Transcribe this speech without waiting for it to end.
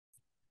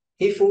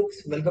Hey folks,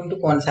 welcome to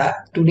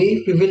Quantsapp.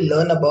 Today we will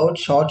learn about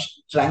short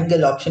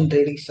strangle option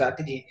trading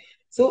strategy.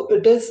 So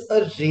it is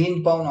a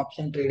range bound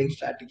option trading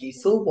strategy.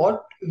 So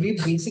what we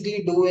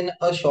basically do in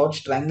a short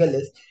strangle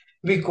is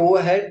we go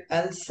ahead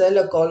and sell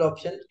a call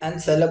option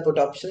and sell a put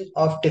option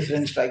of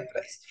different strike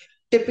price.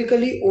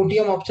 Typically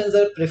OTM options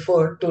are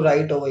preferred to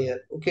write over here.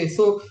 Okay,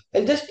 so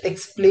I'll just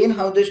explain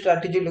how this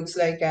strategy looks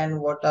like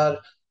and what are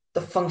the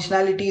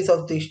functionalities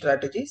of this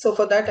strategy. So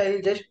for that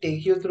I'll just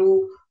take you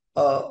through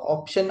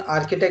option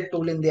architect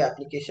tool in the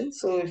application.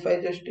 So if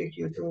I just take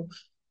you to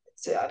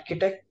say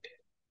architect,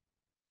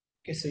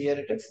 okay, so here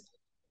it is.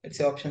 It's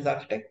the options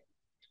architect.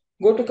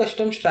 Go to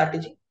custom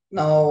strategy.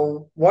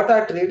 Now, what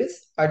our trade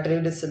is? Our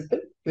trade is simple.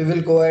 We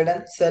will go ahead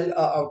and sell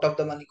out of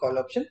the money call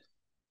option.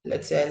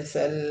 Let's say I'll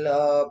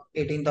sell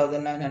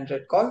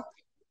 18,900 call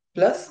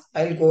plus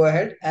I'll go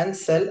ahead and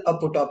sell a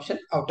put option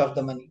out of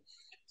the money.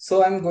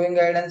 So I'm going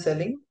ahead and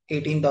selling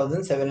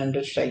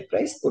 18,700 strike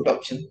price put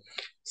option.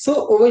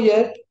 So over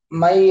here,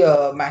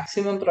 my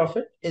maximum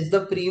profit is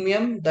the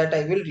premium that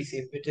I will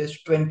receive, which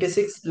is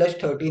 26 plus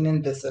 13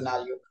 in this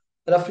scenario.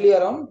 Roughly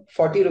around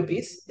 40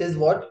 rupees is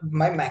what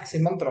my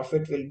maximum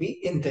profit will be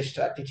in this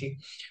strategy.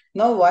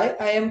 Now, why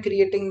I am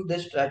creating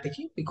this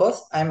strategy?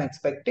 Because I am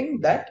expecting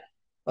that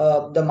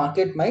the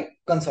market might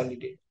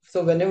consolidate.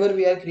 So whenever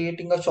we are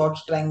creating a short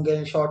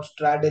triangle, short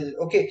straddle,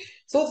 okay.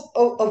 So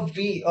a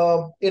V,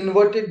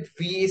 inverted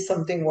V is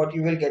something what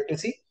you will get to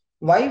see.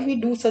 Why we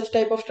do such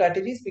type of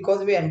strategies?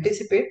 Because we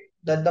anticipate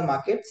that the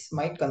markets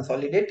might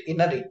consolidate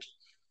in a range.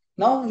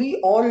 Now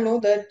we all know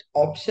that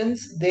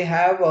options they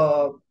have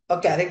a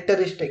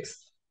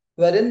characteristics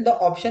wherein the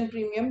option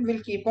premium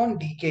will keep on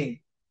decaying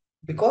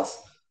because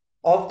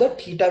of the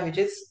theta which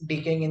is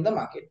decaying in the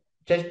market.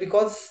 Just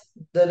because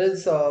there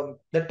is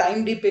the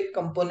time depict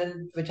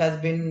component which has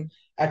been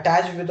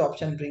attached with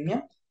option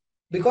premium.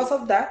 Because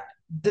of that,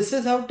 this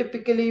is how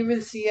typically you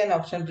will see an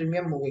option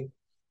premium moving.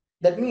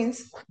 That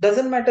means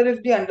doesn't matter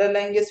if the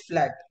underlying is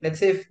flat. Let's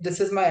say if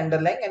this is my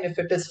underlying and if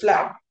it is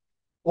flat,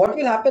 what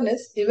will happen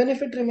is even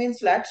if it remains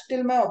flat,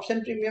 still my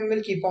option premium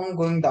will keep on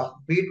going down,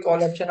 be it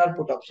call option or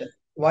put option.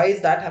 Why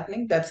is that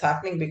happening? That's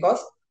happening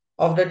because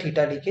of the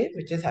theta decay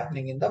which is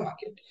happening in the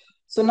market.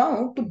 So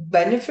now to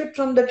benefit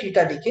from the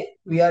theta decay,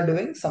 we are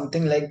doing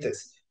something like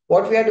this.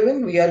 What we are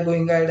doing, we are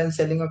going ahead and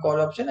selling a call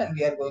option and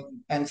we are going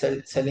and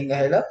selling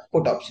ahead a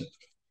put option.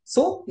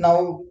 So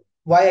now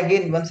why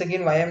again, once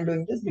again, why I'm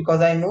doing this?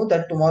 Because I know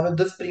that tomorrow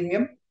this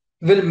premium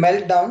will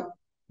melt down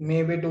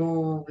maybe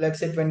to let's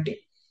say 20.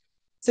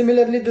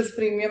 Similarly, this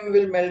premium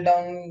will melt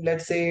down,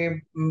 let's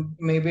say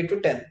maybe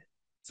to 10.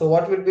 So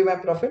what will be my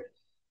profit?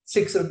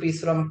 6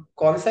 rupees from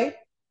call side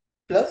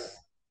plus.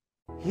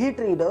 Hey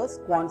traders,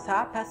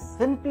 Quantsapp has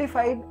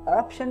simplified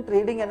option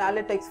trading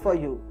analytics for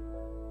you.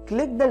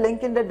 Click the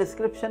link in the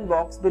description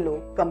box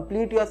below,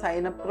 complete your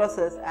sign up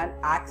process and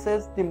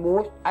access the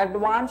most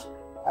advanced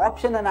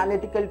option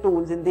analytical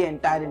tools in the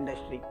entire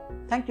industry.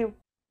 Thank you.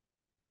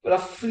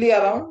 Roughly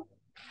around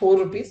 4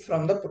 rupees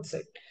from the put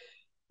side.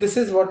 This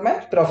is what my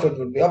profit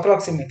would be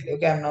approximately.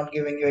 Okay, I'm not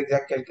giving you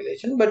exact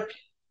calculation, but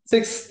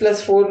 6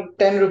 plus 4,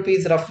 10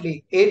 rupees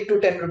roughly. 8 to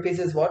 10 rupees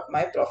is what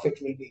my profit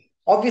will be.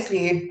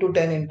 Obviously, 8 to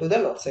 10 into the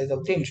lot size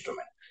of the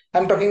instrument.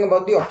 I'm talking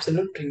about the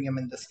absolute premium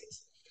in this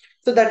case.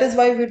 So that is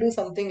why we do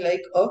something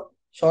like a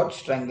short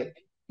strangle.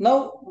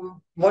 Now,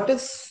 what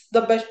is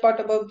the best part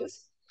about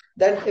this?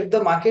 That if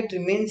the market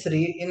remains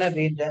in a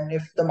range and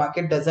if the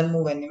market doesn't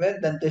move anywhere,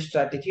 then this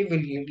strategy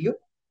will yield you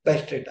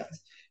best returns.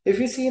 If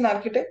you see in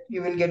architect,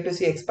 you will get to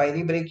see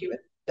expiry break even.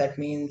 That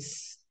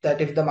means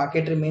that if the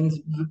market remains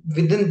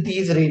within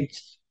these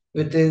range,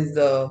 which is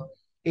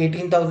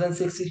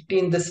 18,660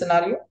 in this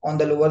scenario on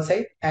the lower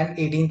side and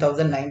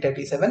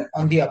 18,937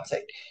 on the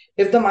upside.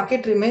 If the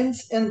market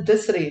remains in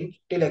this range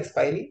till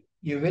expiry,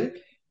 you will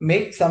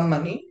make some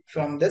money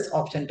from this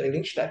option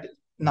trading strategy.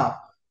 Now,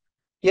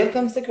 here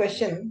comes the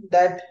question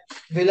that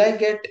will I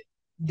get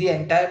the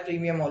entire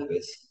premium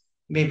always?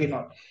 Maybe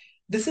not.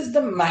 This is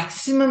the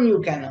maximum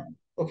you can earn.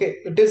 Okay,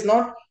 it is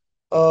not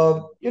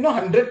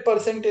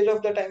 100%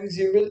 of the times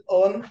you will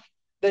earn,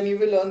 then you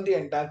will earn the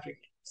entire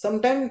premium.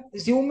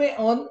 Sometimes you may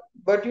earn,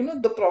 but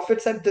the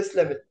profits at this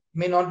level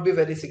may not be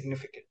very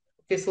significant.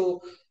 Okay,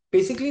 so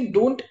basically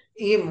don't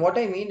aim. What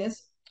I mean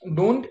is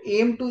don't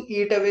aim to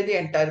eat away the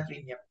entire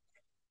premium.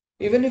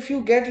 Even if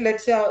you get,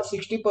 let's say, a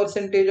 60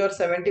 percentage or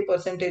 70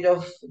 percentage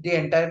of the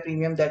entire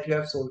premium that you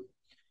have sold,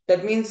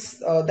 that means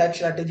that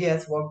strategy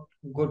has worked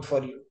good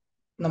for you.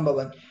 Number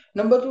one.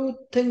 Number two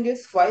thing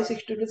is why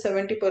 60 to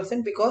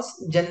 70%?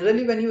 Because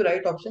generally when you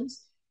write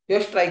options,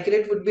 your strike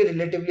rate would be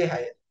relatively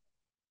higher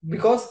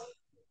because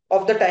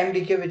of the time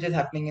decay which is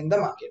happening in the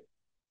market.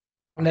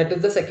 And that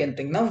is the second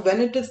thing. Now, when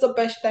it is the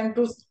best time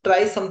to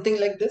try something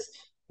like this,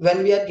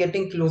 when we are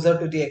getting closer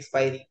to the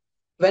expiry,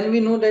 when we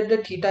know that the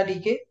theta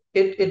decay,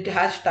 it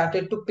has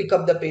started to pick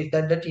up the pace,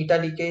 that the theta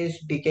decay is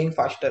decaying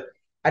faster.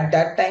 At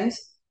that times,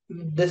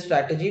 this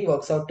strategy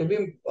works out to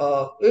be,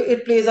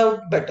 it plays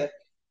out better.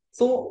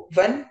 So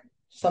when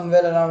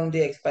somewhere around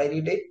the expiry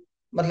date,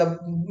 मतलब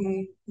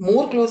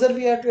more closer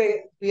we are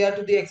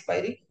to the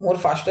expiry, more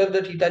faster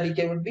the theta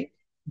decay would be,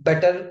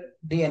 better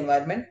the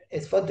environment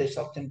is for this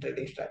option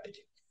trading strategy.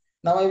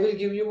 Now I will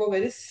give you a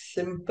very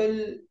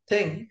simple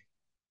thing,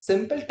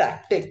 simple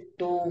tactic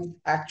to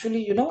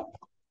actually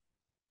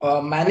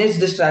manage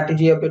the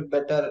strategy a bit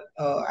better,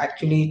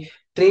 actually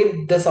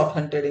trade this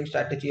option trading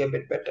strategy a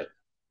bit better.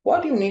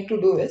 What you need to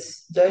do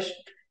is just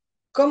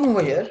come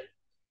over here,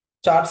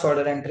 charts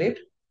order and trade.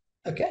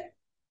 Okay,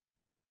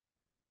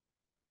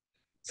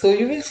 so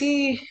you will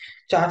see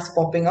charts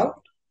popping out.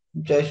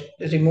 Just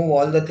remove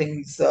all the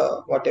things,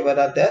 whatever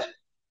are there,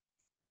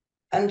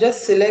 and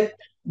just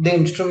select the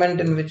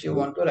instrument in which you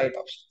want to write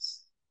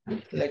options.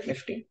 Select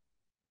Nifty,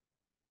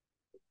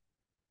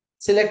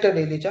 select a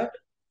daily chart,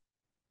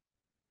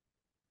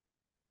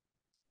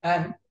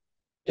 and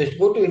just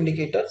go to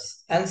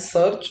indicators and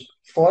search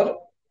for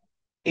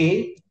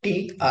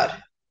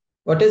ATR.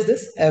 What is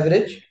this?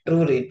 Average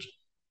true range.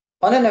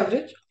 On an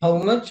average, how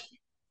much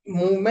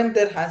movement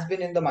there has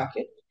been in the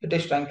market? It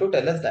is trying to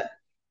tell us that.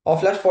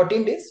 Of last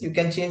 14 days, you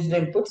can change the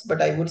inputs,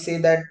 but I would say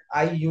that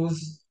I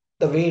use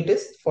the way it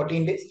is,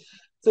 14 days.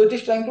 So it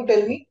is trying to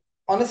tell me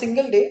on a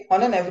single day,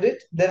 on an average,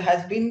 there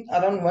has been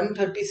around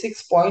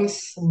 136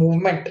 points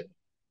movement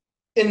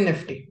in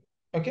Nifty.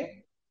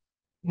 Okay.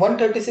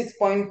 136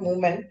 point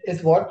movement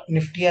is what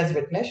Nifty has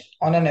witnessed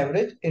on an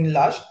average in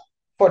last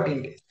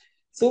 14 days.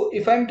 So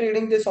if I'm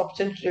trading this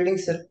option trading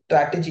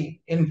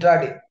strategy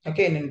intraday,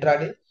 okay, in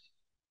intraday,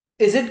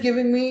 is it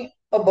giving me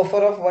a buffer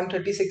of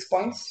 136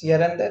 points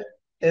here and there?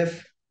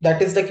 If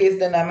that is the case,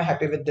 then I'm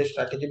happy with this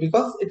strategy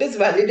because it is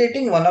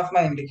validating one of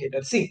my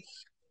indicators. See,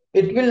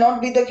 it will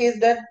not be the case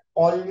that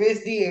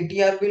always the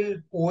ATR will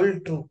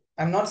hold true.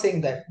 I'm not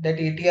saying that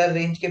ATR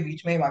range के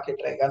बीच में ही market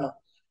रहेगा. No.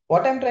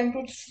 What I'm trying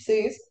to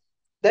say is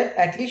that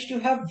at least you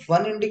have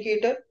one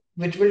indicator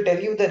which will tell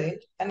you the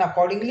range, and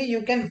accordingly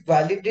you can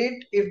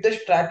validate if the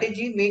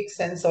strategy makes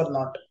sense or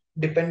not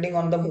depending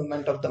on the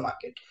movement of the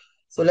market.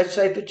 So let's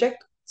try to check.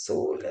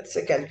 So let's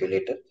say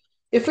calculator.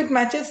 If it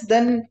matches,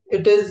 then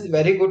it is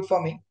very good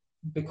for me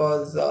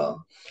because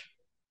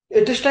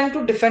it is trying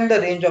to defend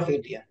the range of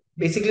ATM.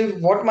 Basically,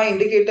 what my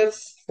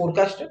indicators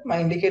forecasted, my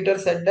indicator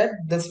said that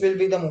this will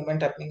be the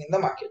movement happening in the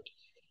market,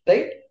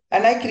 right?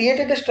 And I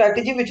created a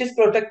strategy which is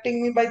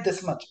protecting me by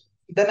this much.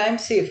 Then I'm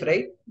safe,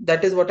 right?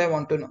 That is what I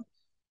want to know.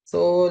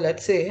 So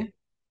let's say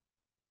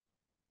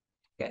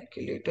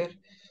calculator.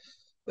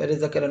 Where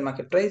is the current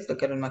market price? The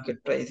current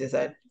market price is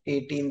at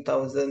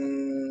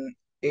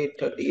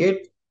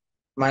 18,838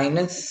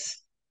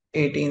 minus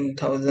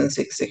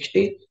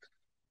 18,660.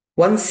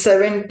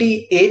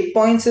 178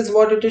 points is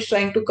what it is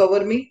trying to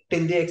cover me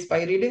till the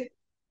expiry day.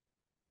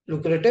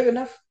 Lucrative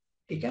enough.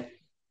 Okay.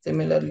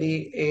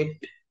 Similarly,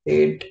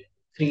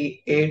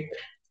 8838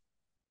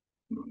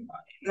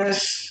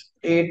 minus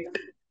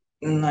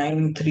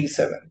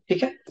 8937.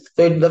 Okay.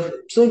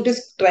 So it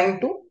is trying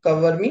to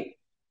cover me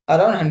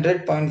around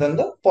 100 points on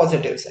the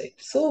positive side.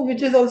 So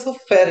which is also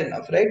fair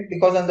enough, right?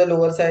 Because on the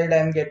lower side,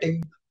 I'm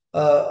getting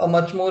a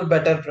much more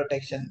better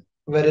protection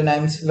wherein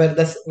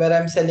where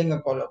I'm selling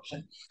a call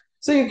option.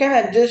 So you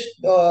can adjust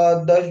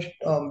the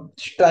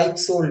strike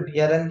sold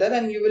here and there,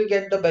 and you will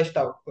get the best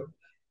output.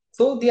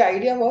 So the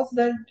idea was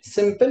that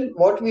simple.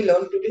 What we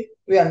learned today,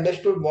 we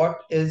understood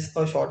what is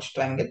a short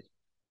strangle.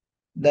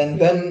 Then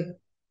when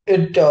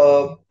it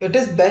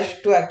is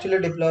best to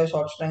actually deploy a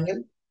short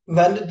strangle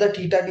when the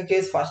theta decay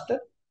is faster,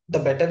 the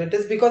better it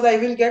is because I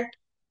will get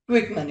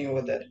quick money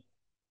over there.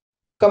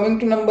 Coming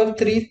to number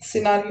three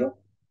scenario,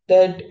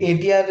 that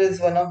ATR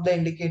is one of the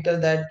indicator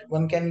that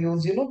one can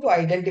use, to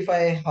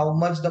identify how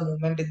much the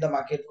movement in the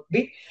market would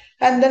be,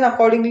 and then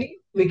accordingly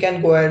we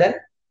can go ahead and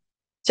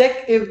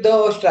check if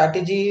the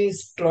strategy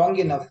is strong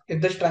enough, if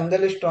the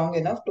strangle is strong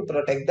enough to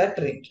protect that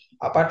range.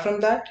 Apart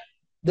from that,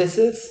 this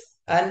is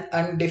an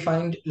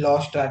undefined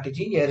loss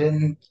strategy,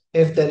 wherein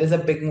if there is a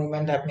big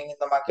movement happening in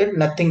the market,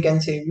 nothing can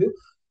save you.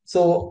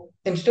 So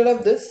instead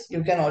of this,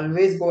 you can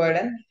always go ahead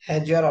and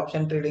hedge your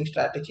option trading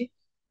strategy,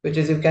 which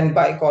is you can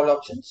buy call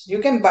options. You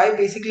can buy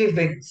basically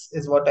wings,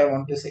 is what I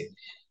want to say.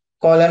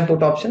 Call and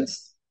put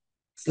options,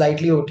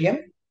 slightly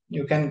OTM.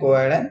 You can go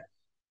ahead and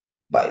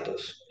buy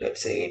those.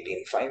 Let's say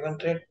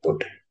 18,500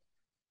 put.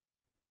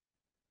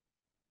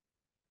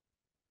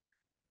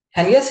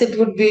 And yes, it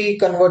would be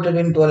converted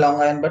into a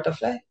long iron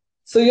butterfly.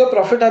 So your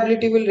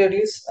profitability will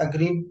reduce,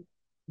 agreed.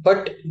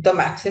 But the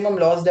maximum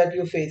loss that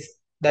you face,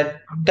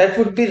 that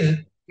would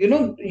be, you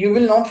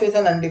will not face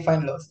an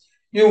undefined loss.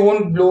 You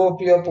won't blow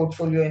up your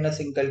portfolio in a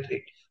single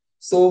trade.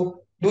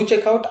 So do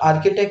check out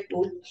Architect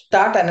tool.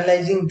 Start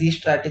analyzing these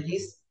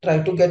strategies.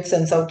 Try to get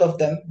sense out of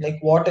them, like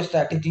what a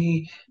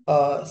strategy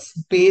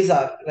pays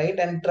are, right?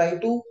 And try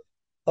to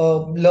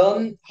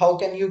learn how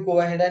can you go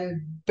ahead and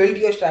build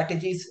your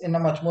strategies in a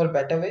much more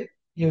better way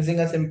using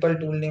a simple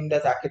tool named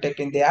as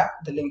Architect in the app.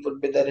 The link would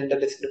be there in the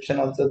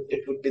description. Also,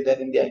 it would be there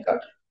in the icon.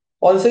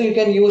 Also, you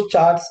can use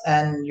charts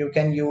and you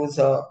can use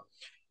the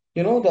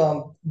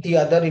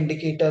other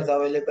indicators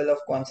available of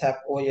Quantsapp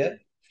over here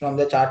from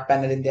the chart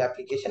panel in the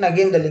application.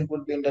 Again, the link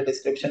would be in the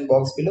description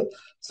box below.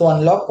 So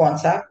unlock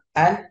Quantsapp,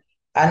 and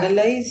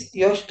analyze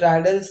your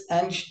straddles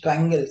and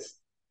strangles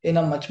in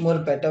a much more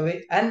better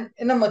way and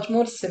in a much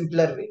more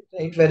simpler way,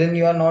 right? Wherein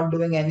you are not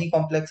doing any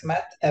complex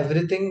math,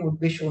 everything would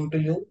be shown to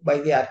you by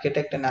the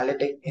architect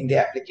analytic in the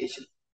application.